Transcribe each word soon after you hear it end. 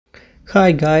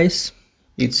Hi guys,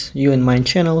 it's you in my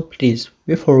channel. Please,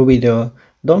 before video,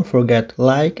 don't forget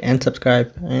like and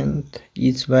subscribe, and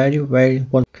it's very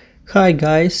important. Hi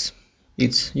guys,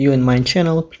 it's you in my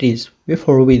channel. Please,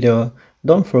 before video,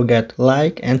 don't forget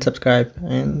like and subscribe,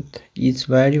 and it's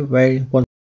very important.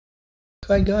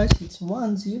 Hi guys, it's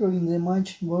 1-0 in the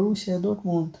match Borussia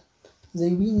Dortmund.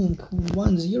 They winning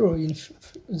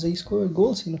 1-0 they score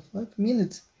goals in 5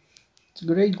 minutes. It's a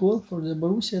great goal for the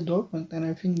Borussia Dortmund, and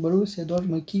I think Borussia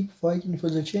Dortmund keep fighting for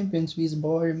the champions with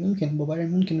Bayern München. Bayern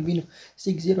München win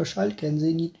 6-0 Schalke, and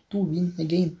they need to win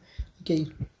again. Okay,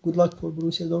 good luck for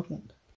Borussia Dortmund.